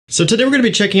So today we're going to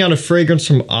be checking out a fragrance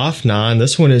from Afnan.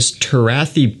 This one is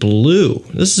Turathi Bleu.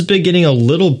 This has been getting a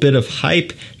little bit of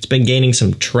hype. It's been gaining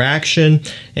some traction.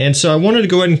 And so I wanted to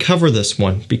go ahead and cover this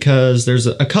one because there's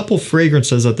a couple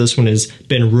fragrances that this one has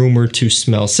been rumored to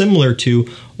smell similar to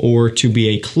or to be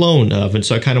a clone of. And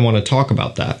so I kind of want to talk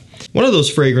about that. One of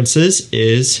those fragrances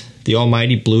is the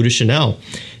almighty Bleu de Chanel.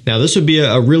 Now this would be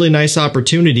a really nice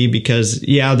opportunity because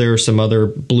yeah, there are some other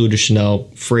Bleu de Chanel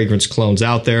fragrance clones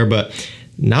out there, but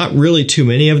not really too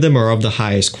many of them are of the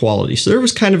highest quality. So there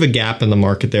was kind of a gap in the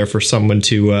market there for someone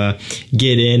to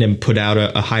get in and put out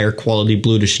a higher quality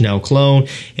Bleu de Chanel clone.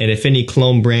 And if any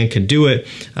clone brand could do it,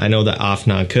 I know that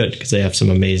Afnan could because they have some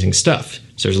amazing stuff.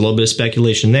 So there's a little bit of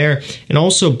speculation there. And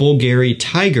also Bulgari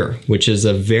Tiger, which is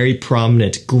a very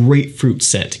prominent grapefruit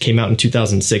scent. It came out in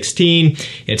 2016.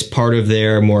 It's part of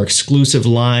their more exclusive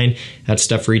line. That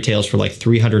stuff retails for like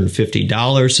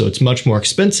 $350, so it's much more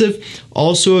expensive.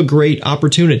 Also a great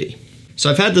opportunity. So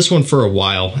I've had this one for a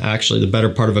while, actually the better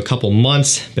part of a couple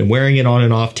months. Been wearing it on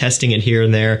and off, testing it here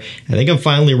and there. I think I'm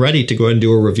finally ready to go ahead and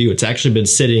do a review. It's actually been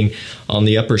sitting on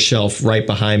the upper shelf right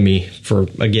behind me for,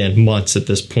 again, months at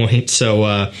this point.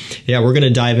 So yeah, we're gonna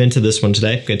dive into this one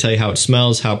today. I'm gonna tell you how it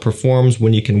smells, how it performs,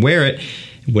 when you can wear it,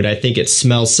 what I think it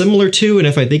smells similar to, and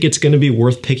if I think it's gonna be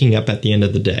worth picking up at the end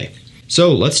of the day.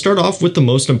 So let's start off with the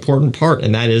most important part,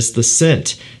 and that is the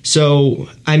scent. So,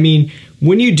 I mean,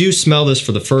 when you do smell this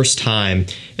for the first time,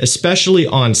 especially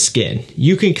on skin,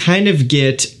 you can kind of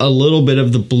get a little bit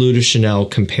of the Bleu de Chanel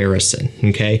comparison,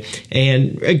 okay?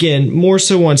 And again, more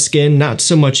so on skin, not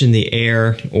so much in the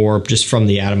air or just from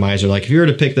the atomizer. Like if you were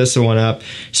to pick this one up,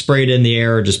 spray it in the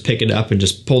air, or just pick it up and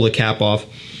just pull the cap off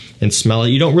and smell it,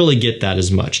 you don't really get that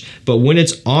as much. But when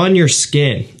it's on your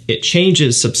skin, it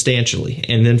changes substantially.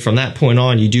 And then from that point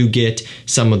on, you do get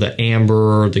some of the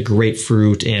amber, the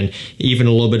grapefruit, and even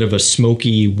a little bit of a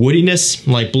smoky woodiness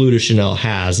like Bleu de Chanel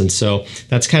has. And so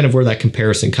that's kind of where that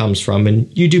comparison comes from.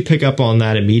 And you do pick up on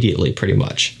that immediately pretty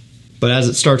much. But as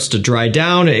it starts to dry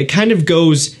down, it kind of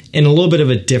goes in a little bit of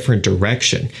a different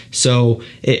direction. So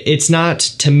it's not,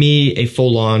 to me, a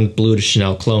full-on Bleu de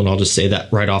Chanel clone. I'll just say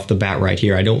that right off the bat right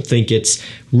here. I don't think it's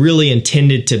really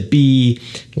intended to be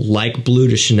like Bleu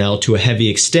de Chanel to a heavy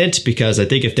extent, because I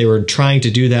think if they were trying to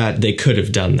do that, they could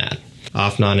have done that.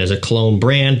 Afnan is a clone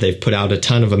brand. They've put out a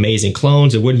ton of amazing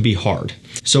clones. It wouldn't be hard.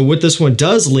 So what this one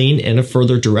does lean in a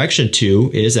further direction to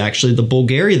is actually the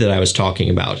Bulgari that I was talking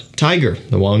about. Tiger,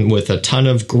 the one with a ton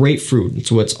of grapefruit.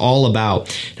 It's what it's all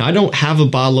about. Now, I don't have a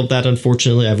bottle of that,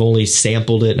 unfortunately. I've only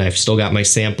sampled it, and I've still got my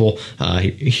sample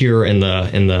here in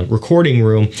the recording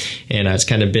room. And I've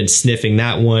kind of been sniffing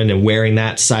that one and wearing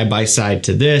that side by side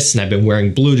to this. And I've been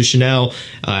wearing Bleu de Chanel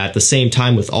at the same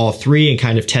time with all three and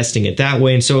kind of testing it that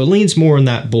way. And so it leans more in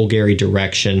that Bulgari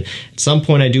direction. At some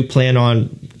point, I do plan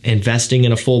on investing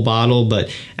in a full bottle,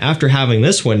 but after having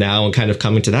this one now and kind of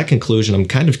coming to that conclusion, I'm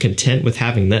kind of content with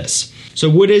having this.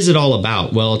 So what is it all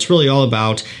about? Well, it's really all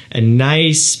about a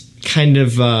nice kind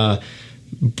of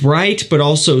bright but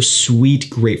also sweet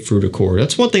grapefruit accord.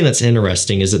 That's one thing that's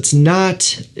interesting, is it's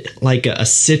not like a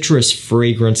citrus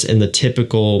fragrance in the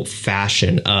typical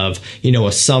fashion of, you know,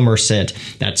 a summer scent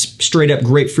that's straight up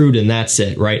grapefruit and that's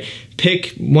it, right?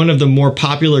 Pick one of the more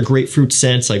popular grapefruit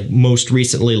scents, like most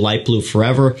recently Light Blue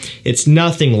Forever. It's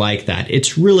nothing like that.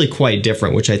 It's really quite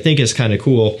different, which I think is kind of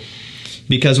cool,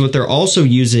 because what they're also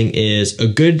using is a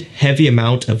good heavy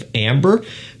amount of amber,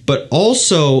 but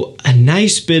also a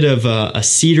nice bit of a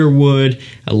cedar wood,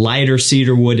 a lighter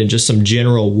cedar wood, and just some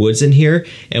general woods in here.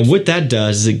 And what that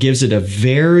does is it gives it a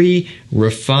very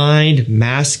refined,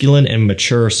 masculine, and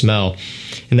mature smell.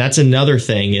 And that's another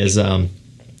thing is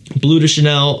Bleu de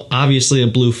Chanel, obviously a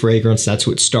blue fragrance, that's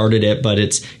what started it, but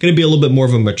it's going to be a little bit more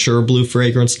of a mature blue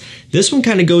fragrance. This one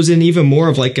kind of goes in even more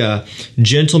of like a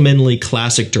gentlemanly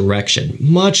classic direction,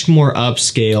 much more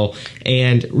upscale,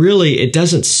 and really it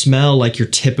doesn't smell like your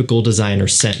typical designer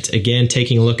scent. Again,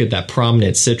 taking a look at that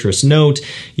prominent citrus note,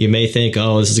 you may think,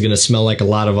 oh, this is going to smell like a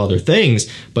lot of other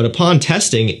things, but upon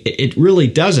testing, it really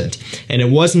doesn't. And it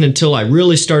wasn't until I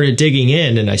really started digging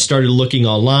in and I started looking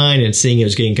online and seeing it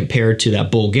was getting compared to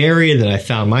that Bulgari, then I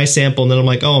found my sample, and then I'm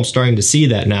like, oh, I'm starting to see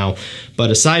that now. But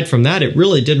aside from that, it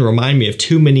really didn't remind me of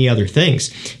too many other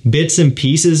things. Bits and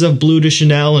pieces of Bleu de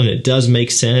Chanel, and it does make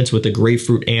sense with the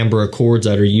grapefruit amber accords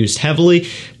that are used heavily,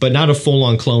 but not a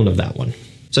full-on clone of that one.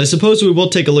 So I suppose we will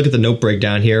take a look at the note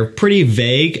breakdown here. Pretty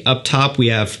vague. Up top we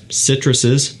have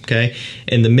citruses, okay?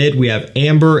 In the mid we have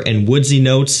amber and woodsy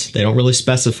notes. They don't really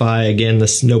specify. Again,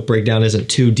 this note breakdown isn't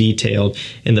too detailed.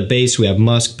 In the base we have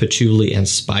musk, patchouli, and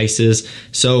spices.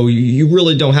 So you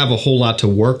really don't have a whole lot to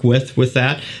work with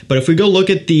that. But if we go look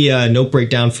at the note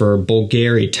breakdown for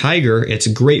Bulgari Tiger, it's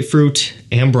grapefruit,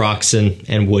 ambroxan,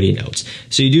 and woody notes.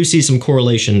 So you do see some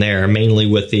correlation there, mainly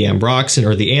with the ambroxan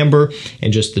or the amber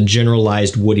and just the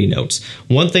generalized woody notes.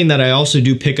 One thing that I also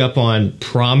do pick up on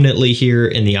prominently here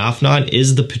in the Afnan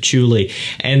is the patchouli,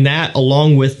 and that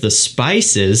along with the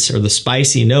spices or the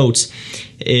spicy notes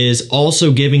is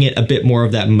also giving it a bit more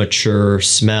of that mature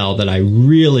smell that I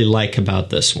really like about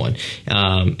this one.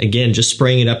 Again, just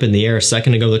spraying it up in the air a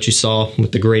second ago that you saw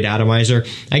with the great atomizer,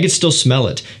 I can still smell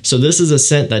it. So this is a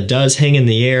scent that does hang in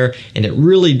the air, and it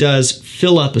really does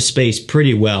fill up a space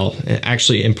pretty well,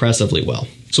 actually impressively well.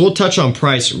 So we'll touch on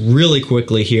price really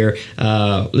quickly here.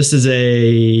 This is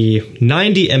a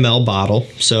 90 ml bottle,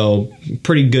 so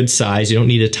pretty good size. You don't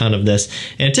need a ton of this.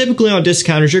 And typically on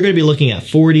discounters, you're going to be looking at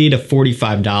 $40 to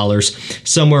 $45,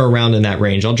 somewhere around in that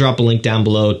range. I'll drop a link down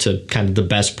below to kind of the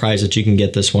best price that you can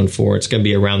get this one for. It's going to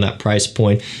be around that price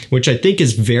point, which I think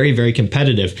is very, very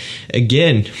competitive.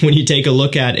 Again, when you take a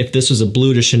look at if this was a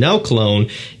Bleu de Chanel clone,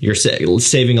 you're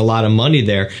saving a lot of money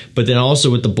there. But then also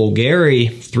with the Bulgari,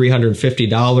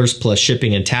 $350 plus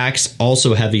shipping and tax,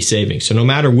 also heavy savings. So no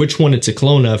matter which one it's a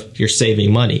clone of, you're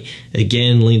saving money.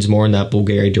 Again, leans more in that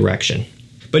Bulgari direction.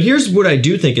 But here's what I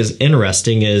do think is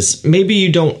interesting is maybe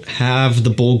you don't have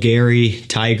the Bulgari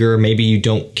Tiger, maybe you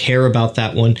don't care about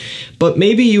that one, but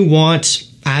maybe you want,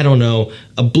 I don't know,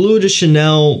 a Bleu de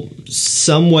Chanel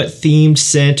somewhat themed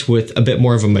scent with a bit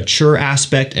more of a mature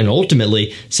aspect and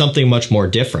ultimately something much more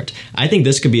different. I think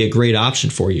this could be a great option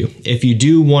for you. If you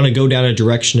do want to go down a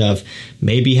direction of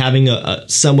maybe having a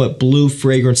somewhat blue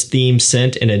fragrance themed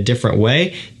scent in a different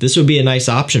way, this would be a nice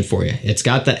option for you. It's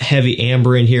got that heavy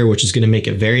amber in here, which is going to make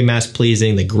it very mass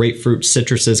pleasing. The grapefruit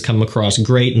citruses come across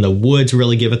great, and the woods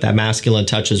really give it that masculine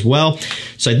touch as well.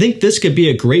 So I think this could be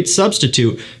a great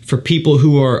substitute for people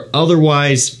who are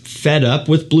otherwise fed up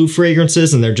with blue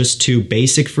fragrances and they're just too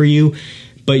basic for you,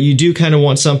 but you do kind of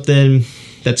want something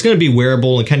that's going to be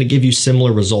wearable and kind of give you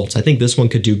similar results. I think this one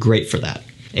could do great for that.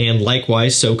 And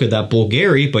likewise, so could that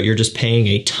Bulgari, but you're just paying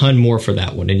a ton more for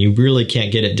that one and you really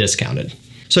can't get it discounted.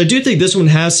 So I do think this one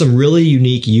has some really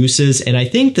unique uses, and I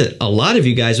think that a lot of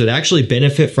you guys would actually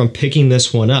benefit from picking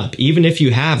this one up, even if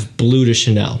you have Bleu de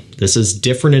Chanel. This is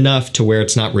different enough to where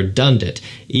it's not redundant.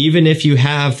 Even if you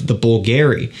have the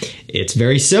Bulgari, it's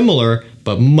very similar,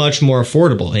 but much more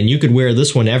affordable. And you could wear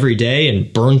this one every day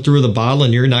and burn through the bottle,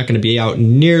 and you're not going to be out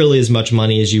nearly as much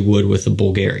money as you would with the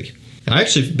Bulgari. I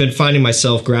actually have been finding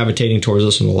myself gravitating towards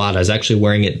this one a lot. I was actually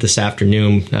wearing it this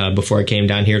afternoon before I came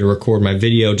down here to record my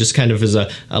video, just kind of as a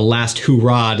last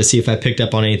hurrah to see if I picked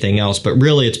up on anything else. But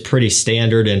really, it's pretty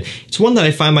standard, and it's one that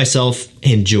I find myself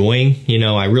enjoying. You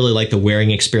know, I really like the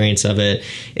wearing experience of it.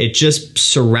 It just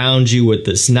surrounds you with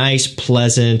this nice,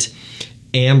 pleasant,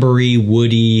 ambery,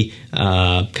 woody,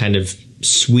 kind of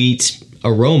sweet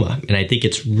aroma, and I think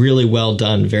it's really well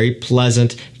done. Very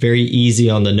pleasant, very easy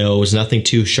on the nose, nothing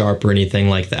too sharp or anything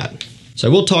like that. So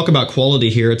I will talk about quality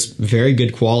here. It's very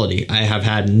good quality. I have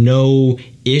had no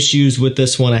issues with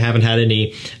this one. I haven't had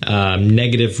any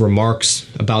negative remarks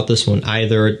about this one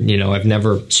either. You know, I've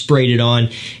never sprayed it on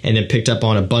and then picked up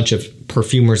on a bunch of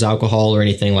perfumer's alcohol or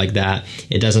anything like that.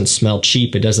 It doesn't smell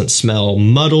cheap. It doesn't smell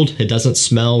muddled. It doesn't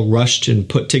smell rushed and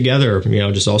put together, you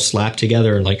know, just all slapped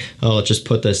together and like, oh, let's just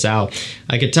put this out.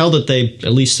 I could tell that they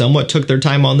at least somewhat took their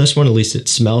time on this one. At least it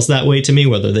smells that way to me.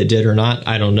 Whether they did or not,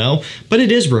 I don't know. But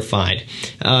it is refined.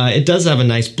 It does have a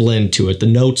nice blend to it. The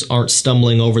notes aren't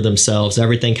stumbling over themselves.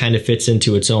 Everything kind of fits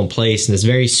into its own place and is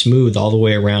very smooth all the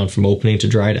way around from opening to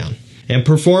dry down. And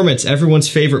performance, everyone's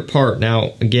favorite part.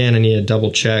 Now, again, I need to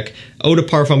double check. Eau de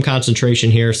Parfum concentration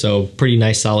here, so pretty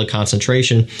nice solid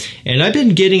concentration. And I've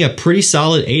been getting a pretty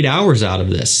solid 8 hours out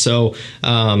of this. So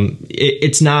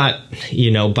it's not, you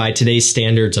know, by today's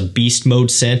standards, a beast mode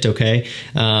scent, okay?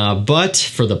 But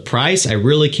for the price, I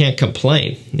really can't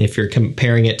complain. If you're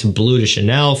comparing it to Bleu de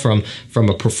Chanel from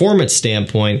a performance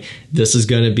standpoint, this is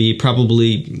going to be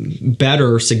probably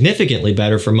better, significantly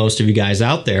better for most of you guys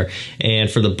out there. And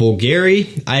for the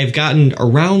Bulgari, I've gotten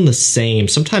around the same,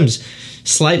 sometimes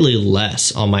slightly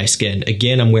less on my skin.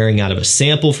 Again, I'm wearing out of a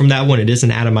sample from that one. It is an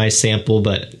atomized sample,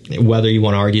 but whether you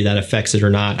want to argue that affects it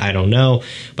or not, I don't know.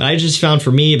 But I just found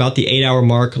for me about the 8 hour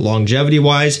mark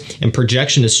longevity-wise, and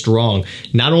projection is strong.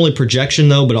 Not only projection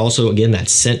though, but also again that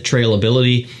scent trail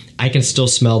ability. I can still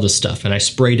smell the stuff. And I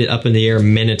sprayed it up in the air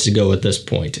minutes ago at this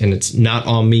point, and it's not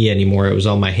on me anymore. It was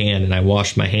on my hand, and I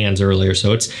washed my hands earlier.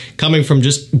 So it's coming from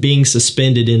just being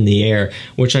suspended in the air,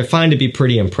 which I find to be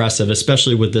pretty impressive,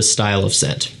 especially with this style of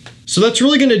scent. So that's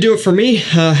really going to do it for me.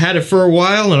 Had it for a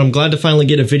while, and I'm glad to finally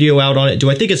get a video out on it. Do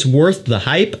I think it's worth the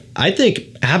hype? I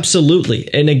think absolutely.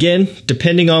 And again,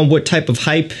 depending on what type of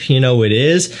hype, it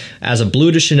is. As a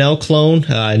Bleu de Chanel clone,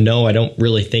 no, I don't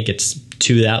really think it's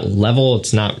to that level.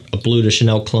 It's not a Bleu de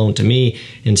Chanel clone to me.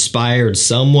 Inspired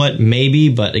somewhat, maybe,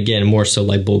 but again, more so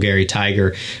like Bulgari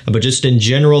Tiger. But just in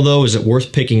general, though, is it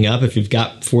worth picking up if you've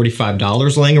got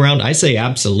 $45 laying around? I say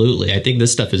absolutely. I think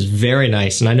this stuff is very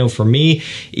nice. And I know for me,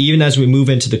 even as we move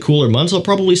into the cooler months, I'll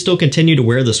probably still continue to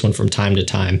wear this one from time to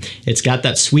time. It's got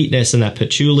that sweetness and that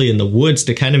patchouli and the woods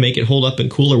to kind of make it hold up in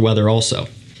cooler weather also.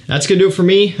 That's going to do it for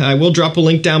me. I will drop a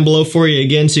link down below for you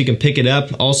again so you can pick it up.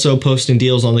 Also posting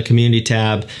deals on the community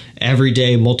tab every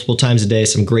day, multiple times a day.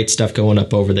 Some great stuff going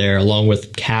up over there, along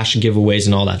with cash giveaways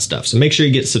and all that stuff. So make sure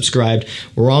you get subscribed.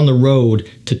 We're on the road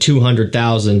to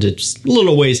 200,000. It's a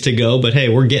little ways to go, but hey,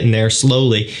 we're getting there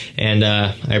slowly. And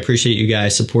I appreciate you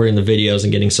guys supporting the videos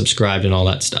and getting subscribed and all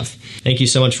that stuff. Thank you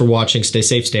so much for watching. Stay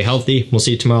safe, stay healthy. We'll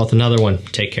see you tomorrow with another one.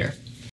 Take care.